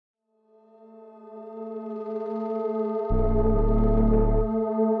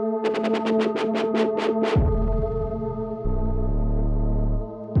Hi,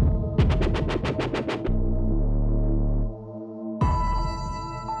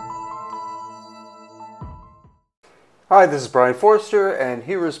 this is Brian Forster, and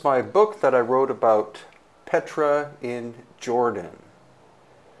here is my book that I wrote about Petra in Jordan.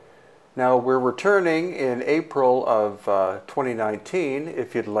 Now, we're returning in April of 2019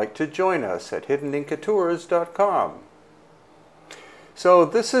 if you'd like to join us at hiddenincatours.com. So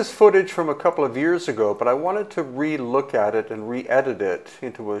this is footage from a couple of years ago, but I wanted to re-look at it and re-edit it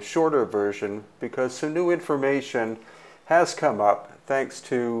into a shorter version because some new information has come up thanks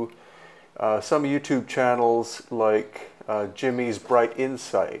to some YouTube channels like Jimmy's Bright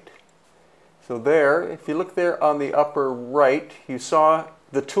Insight. So there, if you look there on the upper right, you saw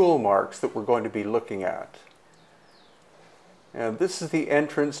the tool marks that we're going to be looking at. And this is the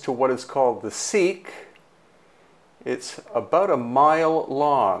entrance to what is called the Seek. It's about a mile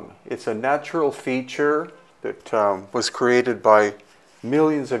long. It's a natural feature that was created by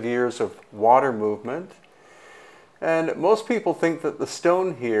millions of years of water movement. And most people think that the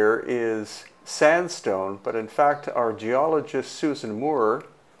stone here is sandstone, but in fact our geologist Susan Moore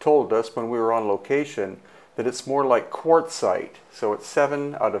told us when we were on location that it's more like quartzite. So it's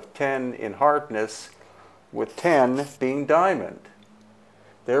 7 out of 10 in hardness, with 10 being diamond.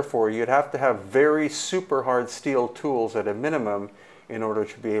 Therefore, you'd have to have very super hard steel tools at a minimum in order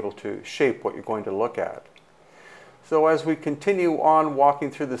to be able to shape what you're going to look at. So as we continue on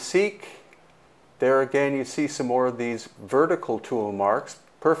walking through the Seek, there again you see some more of these vertical tool marks,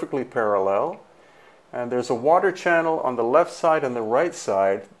 perfectly parallel. And there's a water channel on the left side and the right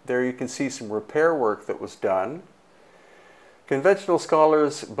side. There you can see some repair work that was done. Conventional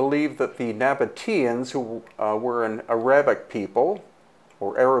scholars believe that the Nabateans, who were an Arabic people,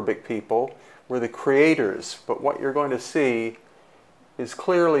 were the creators. But what you're going to see is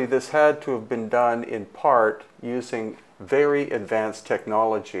clearly this had to have been done in part using very advanced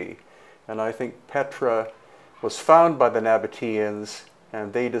technology. And I think Petra was found by the Nabateans,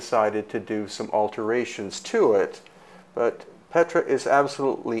 and they decided to do some alterations to it. But Petra is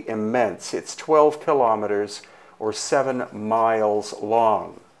absolutely immense. It's 12 kilometers or 7 miles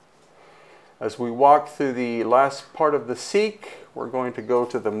long. As we walk through the last part of the Seek, we're going to go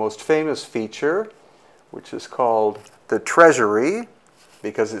to the most famous feature, which is called the Treasury,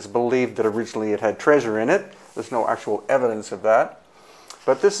 because it's believed that originally it had treasure in it. There's no actual evidence of that.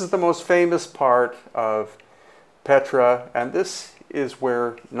 But this is the most famous part of Petra, and this is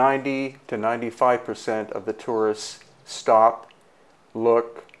where 90 to 95% of the tourists stop,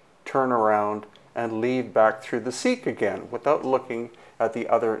 look, turn around, and leave back through the Seek again without looking at the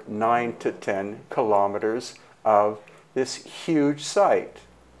other 9 to 10 kilometers of this huge site.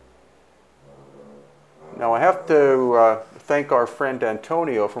 Now I have to thank our friend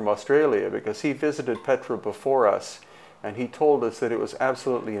Antonio from Australia, because he visited Petra before us, and he told us that it was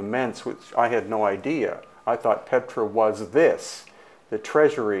absolutely immense, which I had no idea. I thought Petra was this, the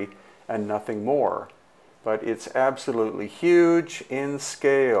treasury, and nothing more. But it's absolutely huge in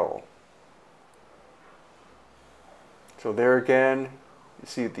scale. So there again, you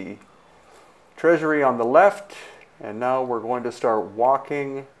see the treasury on the left, and now we're going to start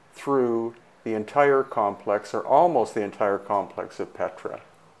walking through the entire complex, or almost the entire complex of Petra.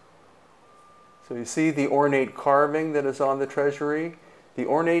 So you see the ornate carving that is on the treasury. The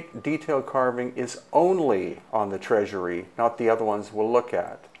ornate detailed carving is only on the treasury, not the other ones we'll look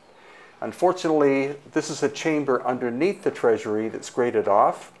at. Unfortunately, this is a chamber underneath the treasury that's graded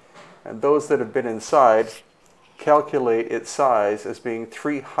off, and those that have been inside calculate its size as being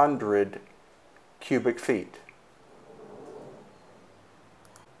 300 cubic feet.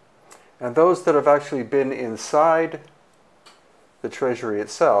 And those that have actually been inside the treasury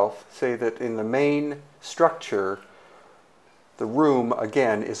itself say that in the main structure, the room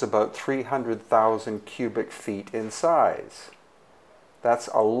again is about 300,000 cubic feet in size. That's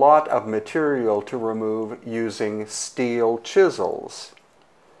a lot of material to remove using steel chisels.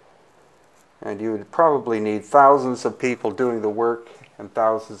 And you would probably need thousands of people doing the work and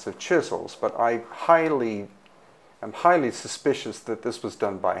thousands of chisels, but I am highly suspicious that this was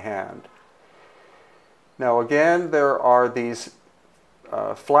done by hand. Now again, there are these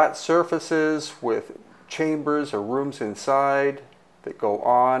flat surfaces with chambers or rooms inside that go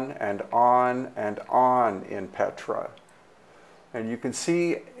on and on and on in Petra. And you can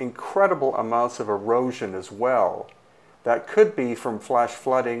see incredible amounts of erosion as well. That could be from flash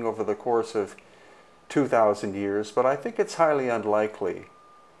flooding over the course of 2,000 years, but I think it's highly unlikely.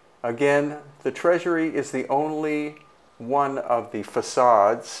 Again, the treasury is the only one of the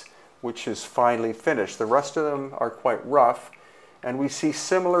facades which is finely finished. The rest of them are quite rough, And we see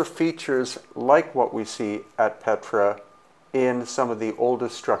similar features like what we see at Petra in some of the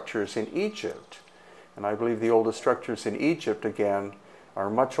oldest structures in Egypt. And I believe the oldest structures in Egypt, again, are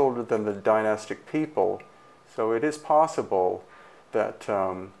much older than the dynastic people. So it is possible that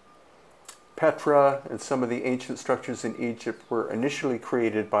Petra and some of the ancient structures in Egypt were initially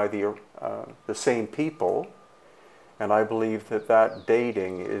created by the same people. And I believe that that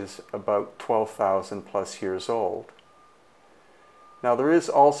dating is about 12,000 plus years old. Now there is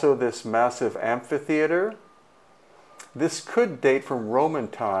also this massive amphitheater. This could date from Roman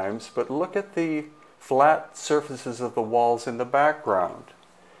times, but look at the flat surfaces of the walls in the background.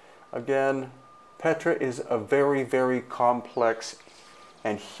 Again, Petra is a very, very complex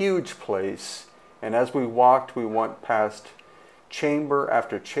and huge place. And as we walked, we went past chamber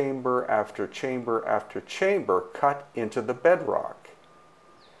after chamber after chamber after chamber cut into the bedrock.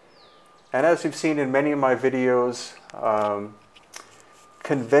 And as you've seen in many of my videos,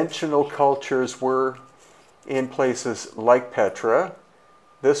 conventional cultures were in places like Petra.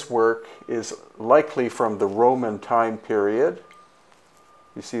 This work is likely from the Roman time period.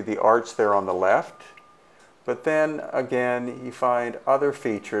 You see the arch there on the left. But then again, you find other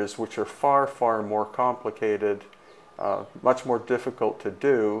features which are far, far more complicated, much more difficult to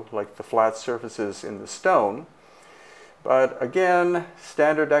do, like the flat surfaces in the stone. But again,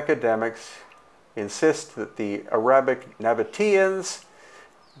 standard academics insist that the Arabic Nabateans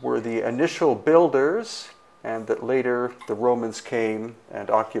were the initial builders and that later the Romans came and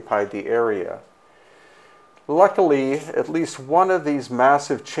occupied the area. Luckily, at least one of these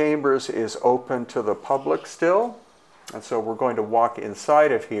massive chambers is open to the public still. And so we're going to walk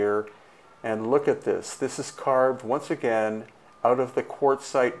inside of here and look at this. This is carved once again out of the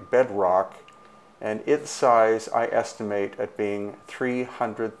quartzite bedrock, and its size I estimate at being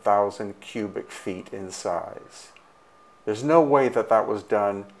 300,000 cubic feet in size. There's no way that that was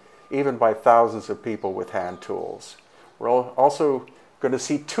done even by thousands of people with hand tools. We're also going to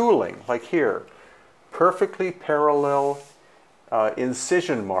see tooling, like here. Perfectly parallel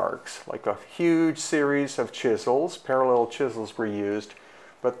incision marks, like a huge series of chisels. Parallel chisels were used,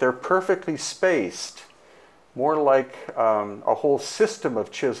 but they're perfectly spaced. More like a whole system of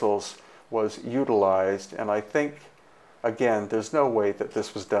chisels was utilized, and I think, again, there's no way that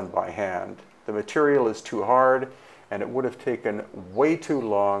this was done by hand. The material is too hard, and it would have taken way too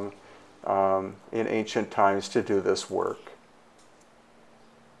long in ancient times to do this work.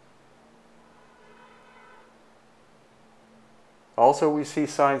 Also, we see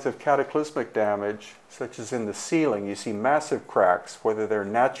signs of cataclysmic damage, such as in the ceiling. You see massive cracks, whether they're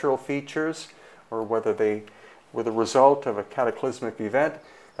natural features or whether they were the result of a cataclysmic event.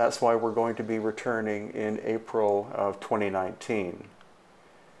 That's why we're going to be returning in April of 2019.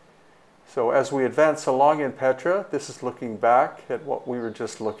 So as we advance along in Petra, this is looking back at what we were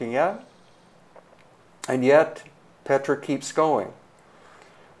just looking at. And yet, Petra keeps going.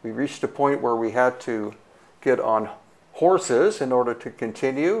 We reached a point where we had to get on horses in order to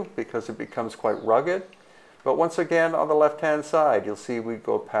continue because it becomes quite rugged. But once again, on the left-hand side, you'll see we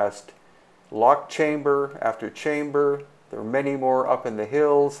go past locked chamber after chamber. There are many more up in the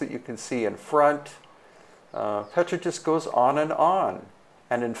hills that you can see in front. Petra just goes on and on.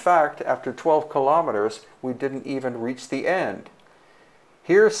 And in fact, after 12 kilometers, we didn't even reach the end.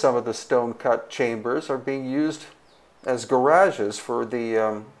 Here, some of the stone-cut chambers are being used as garages for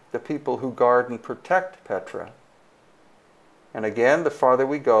the people who guard and protect Petra. And again, the farther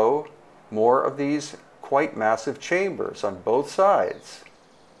we go, more of these quite massive chambers on both sides.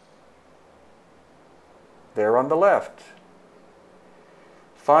 There on the left.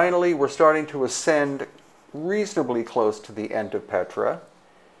 Finally, we're starting to ascend reasonably close to the end of Petra.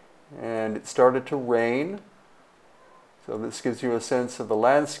 And it started to rain. So this gives you a sense of the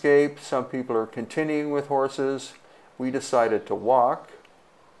landscape. Some people are continuing with horses. We decided to walk.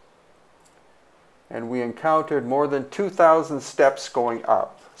 And we encountered more than 2,000 steps going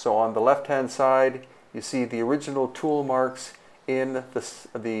up. So on the left-hand side, you see the original tool marks in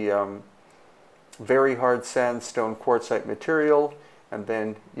the very hard sandstone quartzite material, and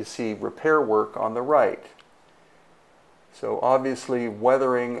then you see repair work on the right. So obviously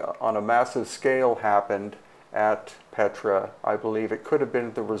weathering on a massive scale happened at Petra. I believe it could have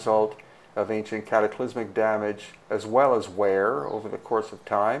been the result of ancient cataclysmic damage as well as wear over the course of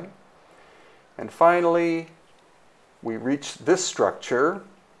time. And finally, we reached this structure,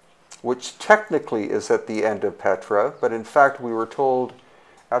 which technically is at the end of Petra, but in fact we were told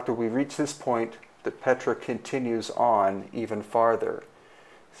after we reach this point that Petra continues on even farther.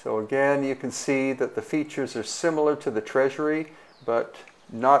 So again, you can see that the features are similar to the treasury, but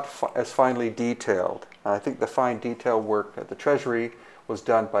not as finely detailed. I think the fine detail work at the treasury was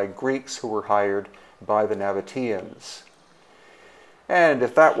done by Greeks who were hired by the Nabateans. And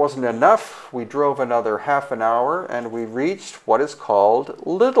if that wasn't enough, we drove another half an hour and we reached what is called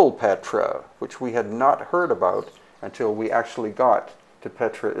Little Petra, which we had not heard about until we actually got to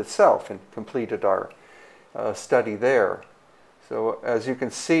Petra itself and completed our study there. So as you can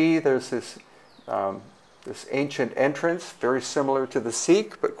see, there's this ancient entrance, very similar to the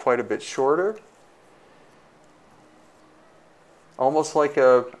Sikh, but quite a bit shorter. Almost like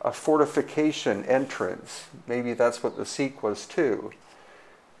a fortification entrance. Maybe that's what the Sikh was too.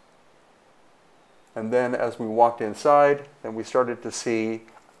 And then as we walked inside, then we started to see,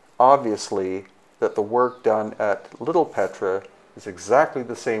 obviously, that the work done at Little Petra is exactly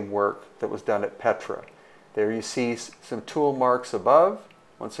the same work that was done at Petra. There you see some tool marks above,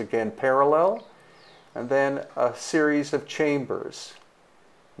 once again parallel, and then a series of chambers,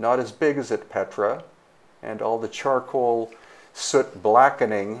 not as big as at Petra, and all the charcoal soot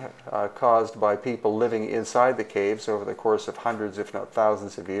blackening caused by people living inside the caves over the course of hundreds, if not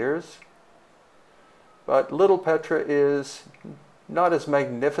thousands of years. But Little Petra is not as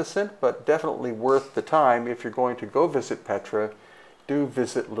magnificent, but definitely worth the time. If you're going to go visit Petra, do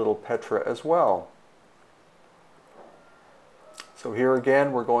visit Little Petra as well. So here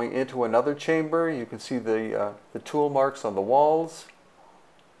again, we're going into another chamber. You can see the tool marks on the walls.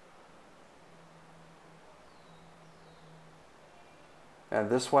 And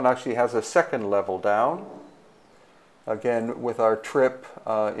this one actually has a second level down. Again, with our trip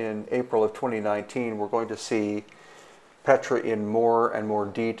in April of 2019, we're going to see Petra in more and more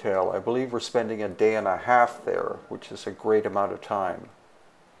detail. I believe we're spending a day and a half there, which is a great amount of time.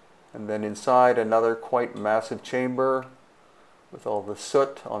 And then inside, another quite massive chamber with all the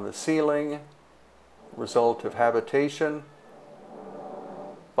soot on the ceiling, result of habitation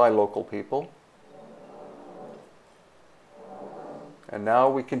by local people. And now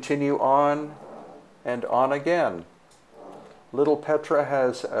we continue on and on again. Little Petra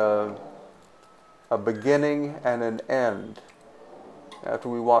has a beginning and an end. After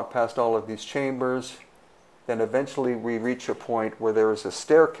we walk past all of these chambers, then eventually we reach a point where there is a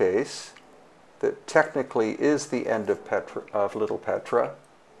staircase that technically is the end of Little Petra.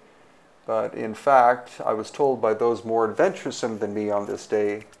 But in fact, I was told by those more adventuresome than me on this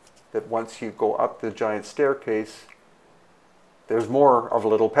day that once you go up the giant staircase, there's more of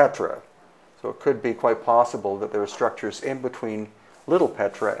Little Petra. So it could be quite possible that there are structures in between Little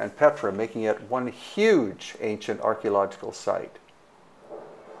Petra and Petra, making it one huge ancient archaeological site.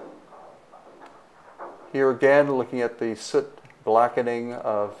 Here again, looking at the soot blackening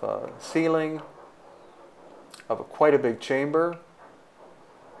of ceiling of quite a big chamber.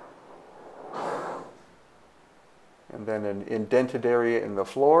 And then an indented area in the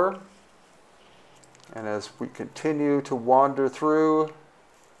floor. And as we continue to wander through,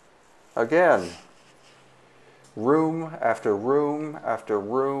 again, room after room after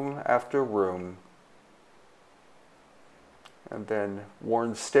room after room. And then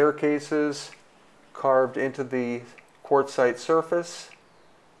worn staircases carved into the quartzite surface.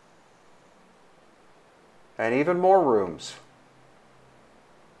 And even more rooms.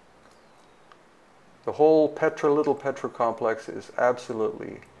 The whole Little Petra complex is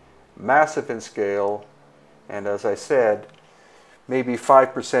absolutely massive in scale, and as I said, maybe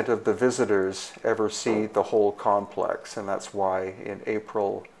 5% of the visitors ever see the whole complex, and that's why in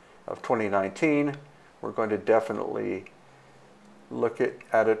April of 2019 we're going to definitely look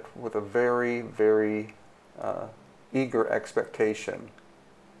at it with a very, very eager expectation.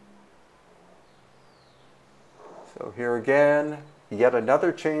 So here again, yet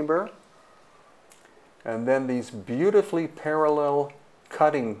another chamber, and then these beautifully parallel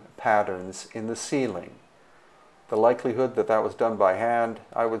cutting patterns in the ceiling. The likelihood that that was done by hand,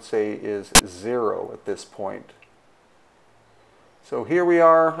 I would say, is 0 at this point. So here we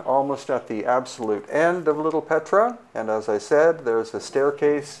are, almost at the absolute end of Little Petra, and as I said, there's a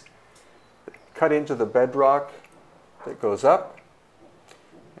staircase cut into the bedrock that goes up,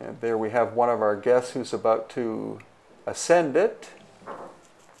 and there we have one of our guests who's about to ascend it.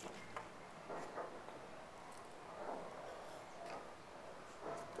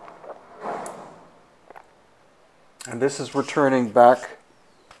 And this is returning back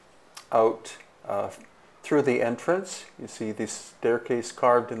out through the entrance. You see the staircase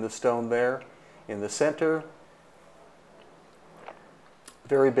carved in the stone there in the center.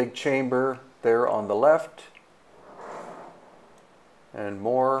 Very big chamber there on the left. And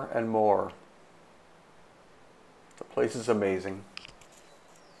more and more. The place is amazing.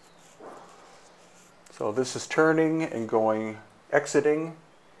 So this is turning and going exiting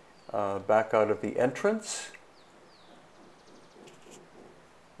back out of the entrance.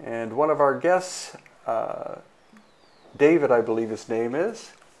 And one of our guests, David, I believe his name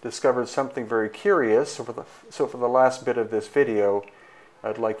is, discovered something very curious. So for the last bit of this video,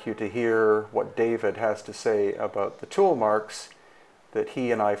 I'd like you to hear what David has to say about the tool marks that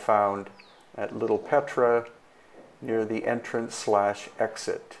he and I found at Little Petra near the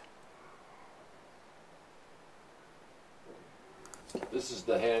entrance/exit. This is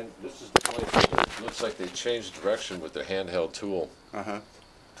the place where it looks like they changed direction with their handheld tool.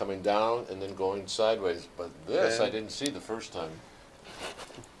 Coming down and then going sideways. But this I didn't see the first time.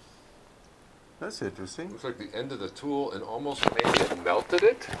 That's interesting. Looks like the end of the tool and almost maybe it melted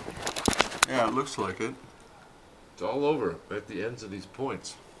it. Yeah, it looks like it. It's all over at the ends of these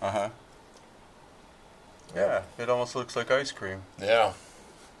points. Yeah, it almost looks like ice cream. Yeah.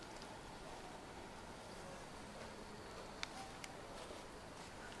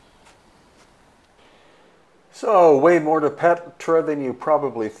 So, way more to Petra than you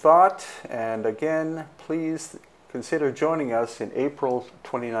probably thought. And again, please consider joining us in April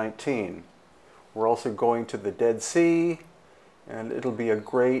 2019. We're also going to the Dead Sea, and it'll be a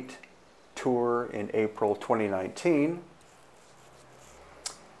great tour in April 2019.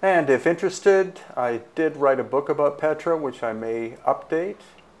 And if interested, I did write a book about Petra, which I may update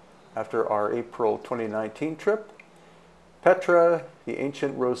after our April 2019 trip. Petra, the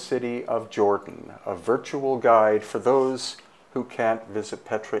ancient rose city of Jordan, a virtual guide for those who can't visit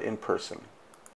Petra in person.